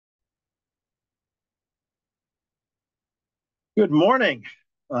Good morning.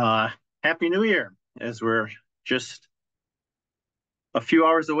 Uh, Happy New Year, as we're just a few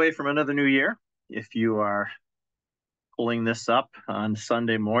hours away from another new year. If you are pulling this up on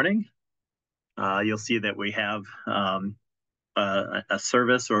Sunday morning, you'll see that we have a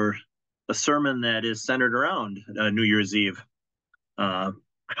service or a sermon that is centered around New Year's Eve uh,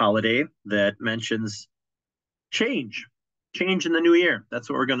 holiday that mentions change, change in the new year. That's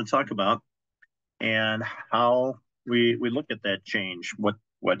what we're going to talk about, and how we look at that change,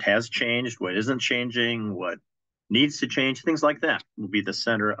 what has changed, what isn't changing, what needs to change, things like that will be the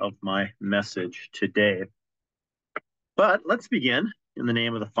center of my message today. But let's begin in the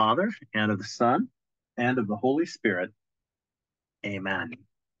name of the Father and of the Son and of the Holy Spirit. Amen.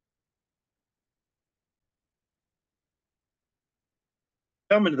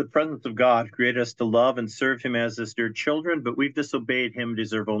 Come into the presence of God, who created us to love and serve him as his dear children, but we've disobeyed him,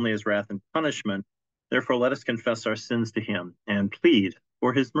 deserve only his wrath and punishment. Therefore, let us confess our sins to him and plead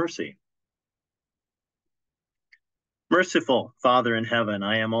for his mercy. Merciful Father in heaven,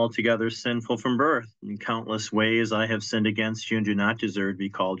 I am altogether sinful from birth. In countless ways I have sinned against you and do not deserve to be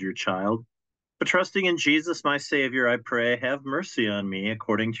called your child. But trusting in Jesus, my Savior, I pray, have mercy on me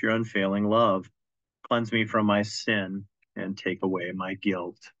according to your unfailing love. Cleanse me from my sin and take away my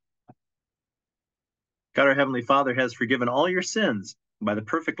guilt. God, our Heavenly Father, has forgiven all your sins. By the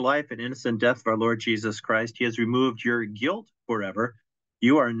perfect life and innocent death of our Lord Jesus Christ, he has removed your guilt forever.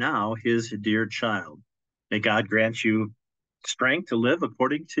 You are now his dear child. May God grant you strength to live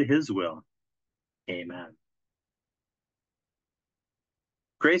according to his will. Amen.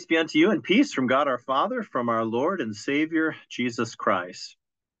 Grace be unto you and peace from God our Father, from our Lord and Savior, Jesus Christ.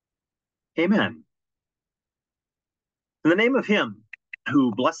 Amen. In the name of him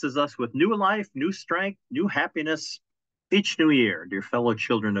who blesses us with new life, new strength, new happiness, each new year, dear fellow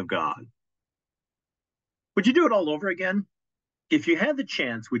children of God. Would you do it all over again? If you had the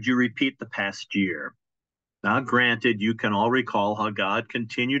chance, would you repeat the past year? Now, granted, you can all recall how God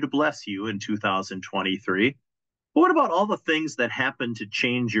continued to bless you in 2023. But what about all the things that happened to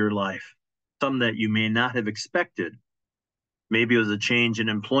change your life? Some that you may not have expected. Maybe it was a change in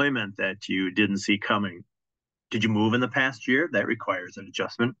employment that you didn't see coming. Did you move in the past year? That requires an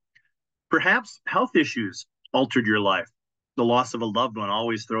adjustment. Perhaps health issues altered your life. The loss of a loved one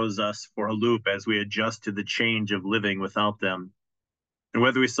always throws us for a loop as we adjust to the change of living without them. And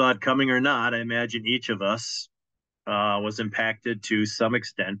whether we saw it coming or not, I imagine each of us was impacted to some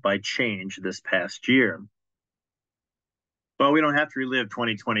extent by change this past year. Well, we don't have to relive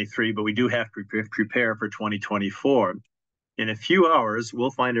 2023, but we do have to prepare for 2024. In a few hours,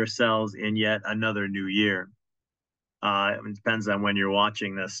 we'll find ourselves in yet another new year. It depends on when you're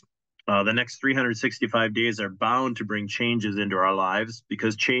watching this. The next 365 days are bound to bring changes into our lives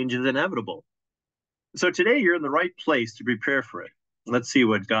because change is inevitable. So today you're in the right place to prepare for it. Let's see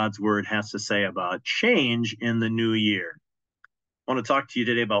what God's word has to say about change in the new year. I want to talk to you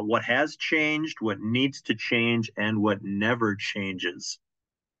today about what has changed, what needs to change, and what never changes.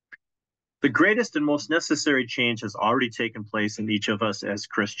 The greatest and most necessary change has already taken place in each of us as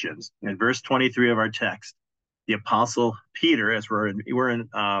Christians. In verse 23 of our text, the Apostle Peter, as we're in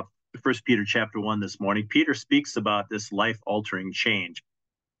 1 Peter chapter 1 this morning, Peter speaks about this life-altering change.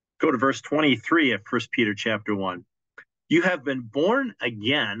 Go to verse 23 of 1 Peter chapter 1. You have been born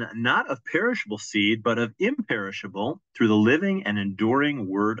again, not of perishable seed, but of imperishable, through the living and enduring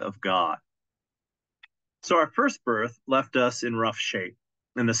word of God. So our first birth left us in rough shape.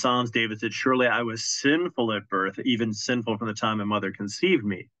 In the Psalms, David said, surely I was sinful at birth, even sinful from the time my mother conceived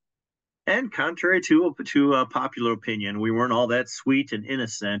me. And contrary to popular opinion, we weren't all that sweet and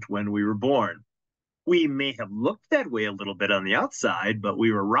innocent when we were born. We may have looked that way a little bit on the outside, but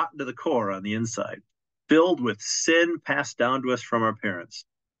we were rotten to the core on the inside, filled with sin passed down to us from our parents.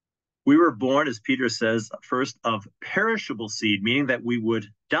 We were born, as Peter says, first of perishable seed, meaning that we would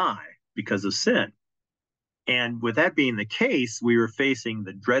die because of sin. And with that being the case, we were facing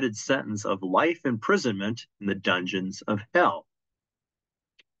the dreaded sentence of life imprisonment in the dungeons of hell.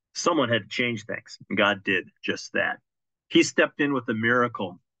 Someone had to change things, and God did just that. He stepped in with a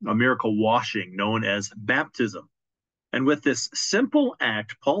miracle washing known as baptism. And with this simple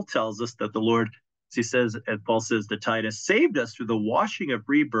act, Paul tells us that the Lord, as Paul says to Titus, saved us through the washing of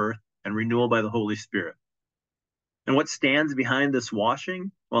rebirth and renewal by the Holy Spirit. And what stands behind this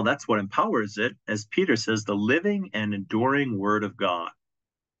washing? Well, that's what empowers it, as Peter says, the living and enduring word of God.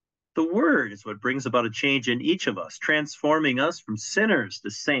 The word is what brings about a change in each of us, transforming us from sinners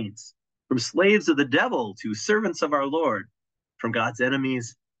to saints, from slaves of the devil to servants of our Lord, from God's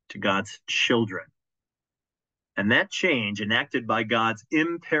enemies to God's children. And that change, enacted by God's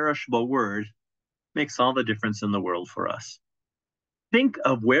imperishable word, makes all the difference in the world for us. Think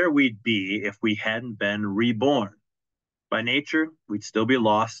of where we'd be if we hadn't been reborn. By nature, we'd still be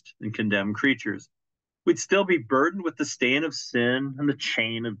lost and condemned creatures. We'd still be burdened with the stain of sin and the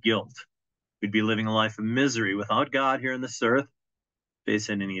chain of guilt. We'd be living a life of misery without God here on this earth,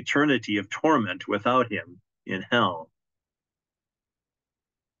 facing an eternity of torment without him in hell.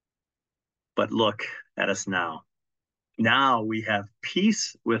 But look at us now. Now we have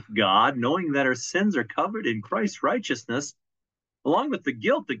peace with God, knowing that our sins are covered in Christ's righteousness, along with the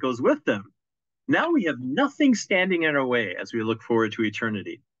guilt that goes with them. Now we have nothing standing in our way as we look forward to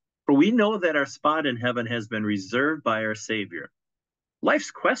eternity. For we know that our spot in heaven has been reserved by our Savior.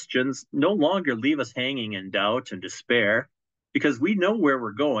 Life's questions no longer leave us hanging in doubt and despair, because we know where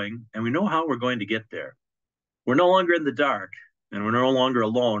we're going and we know how we're going to get there. We're no longer in the dark and we're no longer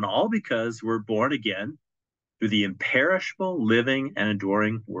alone, all because we're born again through the imperishable, living, and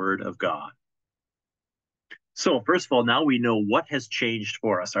enduring Word of God. So, first of all, now we know what has changed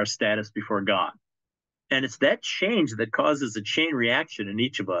for us, our status before God. And it's that change that causes a chain reaction in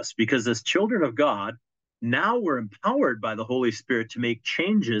each of us, because as children of God, now we're empowered by the Holy Spirit to make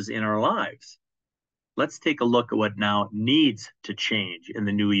changes in our lives. Let's take a look at what now needs to change in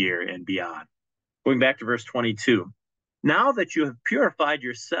the new year and beyond. Going back to verse 22. Now that you have purified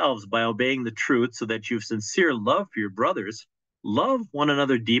yourselves by obeying the truth, so that you have sincere love for your brothers, love one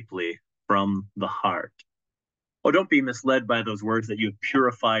another deeply from the heart. Oh, don't be misled by those words that you've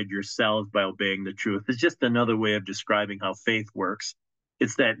purified yourselves by obeying the truth. It's just another way of describing how faith works.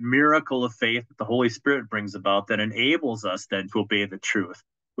 It's that miracle of faith that the Holy Spirit brings about that enables us then to obey the truth,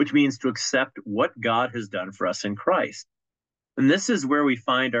 which means to accept what God has done for us in Christ. And this is where we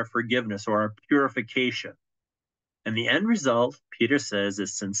find our forgiveness or our purification. And the end result, Peter says,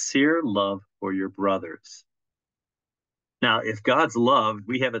 is sincere love for your brothers. Now, if God's love,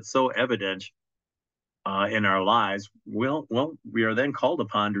 we have it so evident in our lives, well, we are then called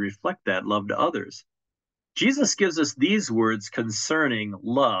upon to reflect that love to others. Jesus gives us these words concerning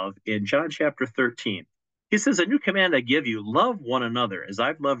love in John chapter 13. He says, "A new command I give you, love one another. As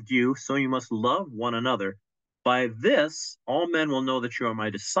I've loved you, so you must love one another. By this, all men will know that you are my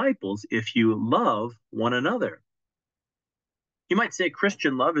disciples if you love one another." You might say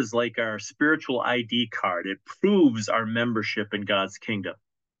Christian love is like our spiritual ID card. It proves our membership in God's kingdom.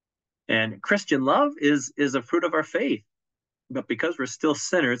 And Christian love is a fruit of our faith. But because we're still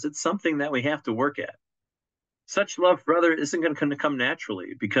sinners, it's something that we have to work at. Such love for others isn't going to come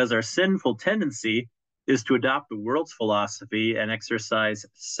naturally, because our sinful tendency is to adopt the world's philosophy and exercise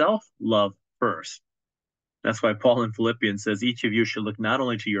self-love first. That's why Paul in Philippians says each of you should look not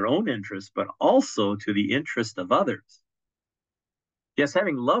only to your own interest, but also to the interest of others. Yes,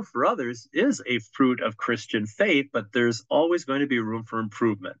 having love for others is a fruit of Christian faith, but there's always going to be room for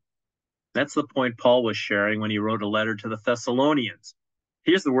improvement. That's the point Paul was sharing when he wrote a letter to the Thessalonians.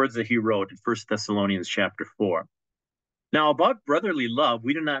 Here's the words that he wrote in 1 Thessalonians chapter 4. "Now about brotherly love,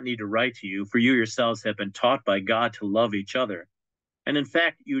 we do not need to write to you, for you yourselves have been taught by God to love each other. And in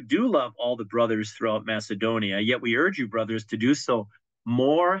fact, you do love all the brothers throughout Macedonia, yet we urge you, brothers, to do so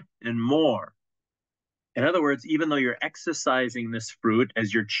more and more." In other words, even though you're exercising this fruit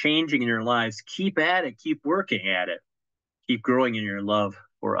as you're changing in your lives, keep at it, keep working at it, keep growing in your love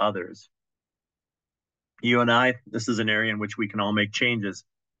for others. You and I, this is an area in which we can all make changes.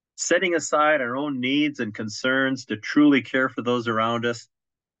 Setting aside our own needs and concerns to truly care for those around us.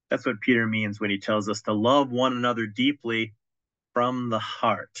 That's what Peter means when he tells us to love one another deeply from the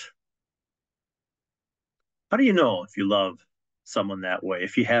heart. How do you know if you love someone that way,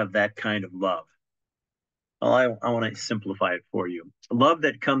 if you have that kind of love? Well, I want to simplify it for you. Love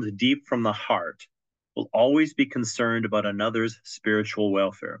that comes deep from the heart will always be concerned about another's spiritual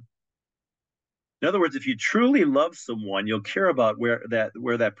welfare. In other words, if you truly love someone, you'll care about where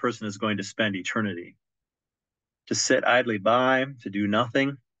that person is going to spend eternity. To sit idly by, to do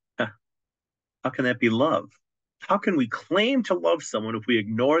nothing, how can that be love? How can we claim to love someone if we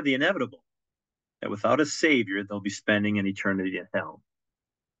ignore the inevitable, that without a Savior, they'll be spending an eternity in hell?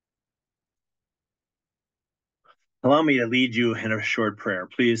 Allow me to lead you in a short prayer.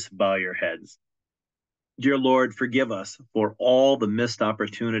 Please bow your heads. Dear Lord, forgive us for all the missed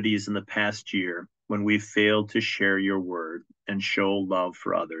opportunities in the past year when we failed to share your word and show love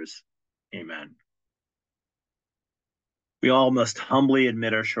for others. Amen. We all must humbly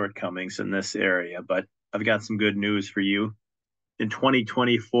admit our shortcomings in this area, but I've got some good news for you. In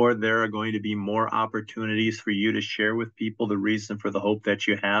 2024, there are going to be more opportunities for you to share with people the reason for the hope that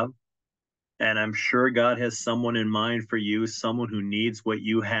you have. And I'm sure God has someone in mind for you, someone who needs what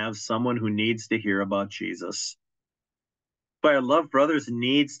you have, someone who needs to hear about Jesus. But our love for others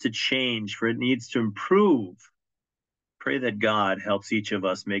needs to change, for it needs to improve. Pray that God helps each of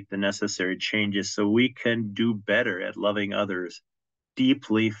us make the necessary changes so we can do better at loving others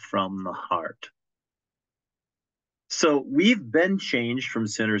deeply from the heart. So we've been changed from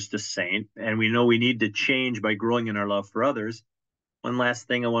sinners to saint, and we know we need to change by growing in our love for others. One last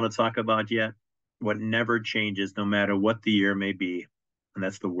thing I want to talk about yet, what never changes no matter what the year may be, and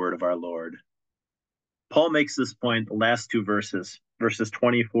that's the word of our Lord. Paul makes this point the last two verses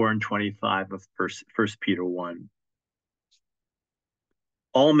 24 and 25 of 1 Peter 1.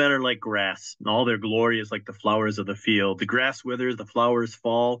 All men are like grass, and all their glory is like the flowers of the field. The grass withers, the flowers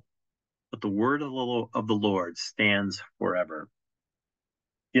fall, but the word of the Lord stands forever.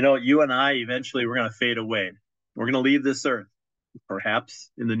 You know, you and I, eventually, we're going to fade away. We're going to leave this earth, perhaps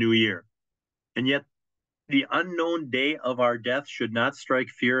in the new year. And yet, the unknown day of our death should not strike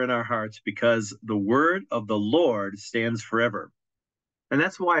fear in our hearts, because the word of the Lord stands forever. And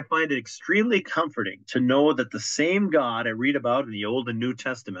that's why I find it extremely comforting to know that the same God I read about in the Old and New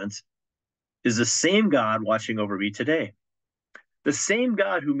Testaments is the same God watching over me today. The same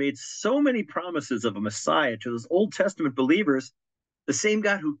God who made so many promises of a Messiah to those Old Testament believers, the same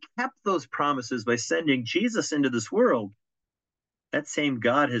God who kept those promises by sending Jesus into this world, that same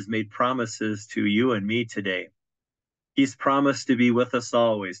God has made promises to you and me today. He's promised to be with us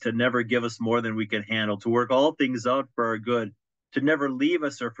always, to never give us more than we can handle, to work all things out for our good, to never leave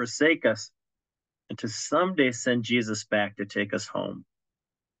us or forsake us, and to someday send Jesus back to take us home.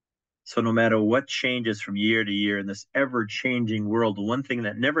 So no matter what changes from year to year in this ever-changing world, the one thing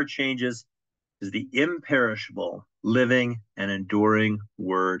that never changes is the imperishable, living, and enduring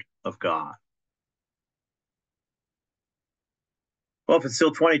Word of God. Well, if it's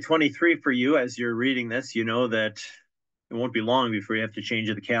still 2023 for you as you're reading this, you know that it won't be long before you have to change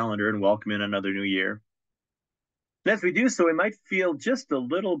the calendar and welcome in another new year. And as we do so, we might feel just a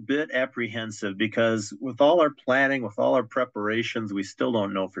little bit apprehensive, because with all our planning, with all our preparations, we still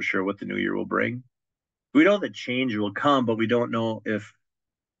don't know for sure what the new year will bring. We know that change will come, but we don't know if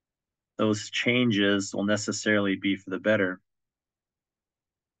those changes will necessarily be for the better.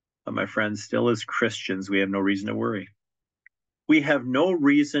 But my friends, still as Christians, we have no reason to worry. We have no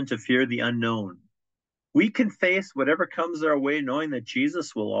reason to fear the unknown. We can face whatever comes our way, knowing that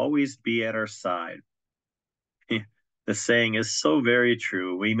Jesus will always be at our side. The saying is so very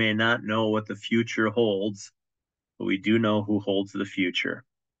true. We may not know what the future holds, but we do know who holds the future.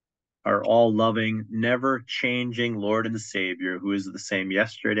 Our all-loving, never-changing Lord and Savior, who is the same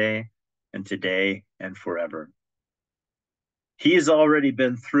yesterday and today and forever. He has already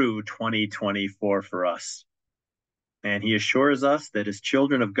been through 2024 for us, and he assures us that as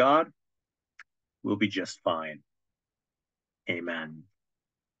children of God, we'll be just fine. Amen.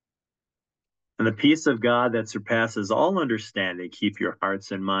 And the peace of God that surpasses all understanding, keep your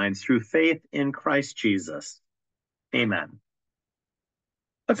hearts and minds through faith in Christ Jesus. Amen.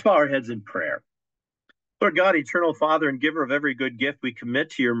 Let's bow our heads in prayer. Lord God, eternal Father and giver of every good gift, we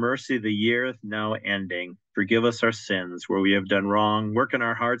commit to your mercy the year now ending. Forgive us our sins where we have done wrong. Work in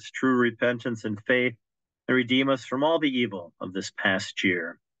our hearts true repentance and faith, and redeem us from all the evil of this past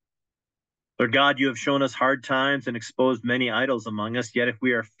year. Lord God, you have shown us hard times and exposed many idols among us, yet if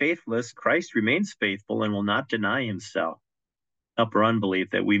we are faithless, Christ remains faithful and will not deny himself. Help our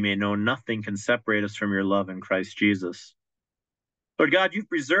unbelief, that we may know nothing can separate us from your love in Christ Jesus. Lord God, you've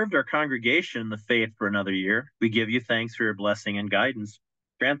preserved our congregation in the faith for another year. We give you thanks for your blessing and guidance.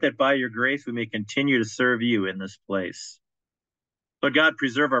 Grant that by your grace we may continue to serve you in this place. Lord God,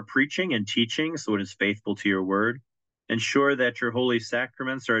 preserve our preaching and teaching so it is faithful to your word. Ensure that your holy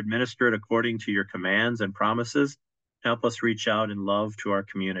sacraments are administered according to your commands and promises. Help us reach out in love to our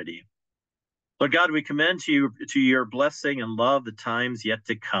community. Lord God, we commend to your blessing and love the times yet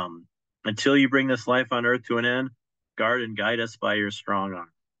to come. Until you bring this life on earth to an end, guard and guide us by your strong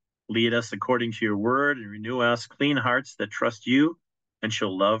arm. Lead us according to your word and renew us clean hearts that trust you and show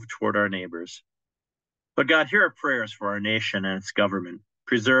love toward our neighbors. But God, hear our prayers for our nation and its government.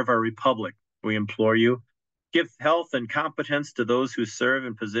 Preserve our republic, we implore you. Give health and competence to those who serve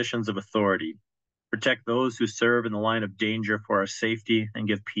in positions of authority. Protect those who serve in the line of danger for our safety, and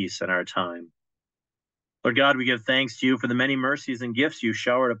give peace in our time. Lord God, we give thanks to you for the many mercies and gifts you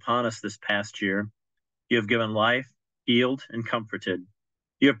showered upon us this past year. You have given life, healed, and comforted.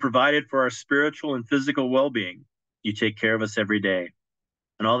 You have provided for our spiritual and physical well-being. You take care of us every day.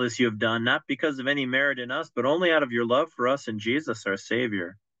 And all this you have done not because of any merit in us, but only out of your love for us in Jesus, our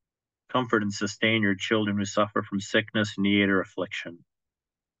Savior. Comfort and sustain your children who suffer from sickness, need, or affliction.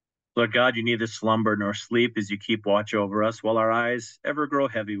 Lord God, you neither slumber nor sleep as you keep watch over us, while our eyes ever grow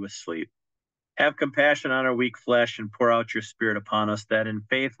heavy with sleep. Have compassion on our weak flesh and pour out your Spirit upon us, that in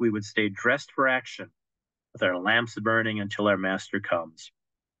faith we would stay dressed for action with our lamps burning until our Master comes.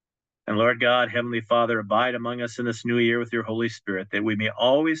 And Lord God, Heavenly Father, abide among us in this new year with your Holy Spirit, that we may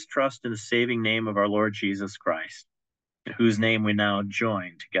always trust in the saving name of our Lord Jesus Christ, in whose name we now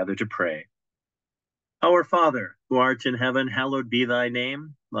join together to pray. Our Father, who art in heaven, hallowed be thy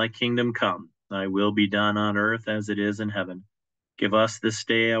name. Thy kingdom come, thy will be done on earth as it is in heaven. Give us this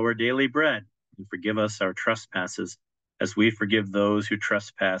day our daily bread, and forgive us our trespasses, as we forgive those who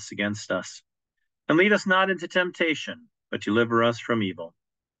trespass against us. And lead us not into temptation, but deliver us from evil.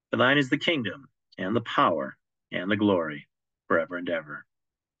 For thine is the kingdom, and the power, and the glory, forever and ever.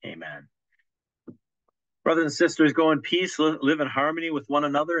 Amen. Brothers and sisters, go in peace, live in harmony with one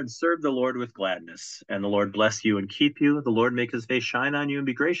another, and serve the Lord with gladness. And the Lord bless you and keep you. The Lord make his face shine on you and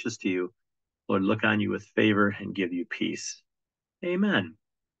be gracious to you. Lord, look on you with favor and give you peace. Amen.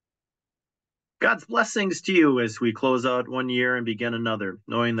 God's blessings to you as we close out one year and begin another,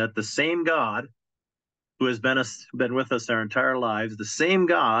 knowing that the same God who has been with us our entire lives, the same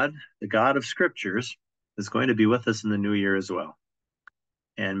God, the God of Scriptures, is going to be with us in the new year as well.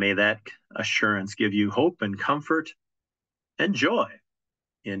 And may that assurance give you hope and comfort and joy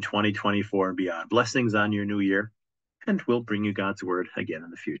in 2024 and beyond. Blessings on your new year, and we'll bring you God's word again in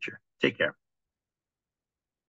the future. Take care.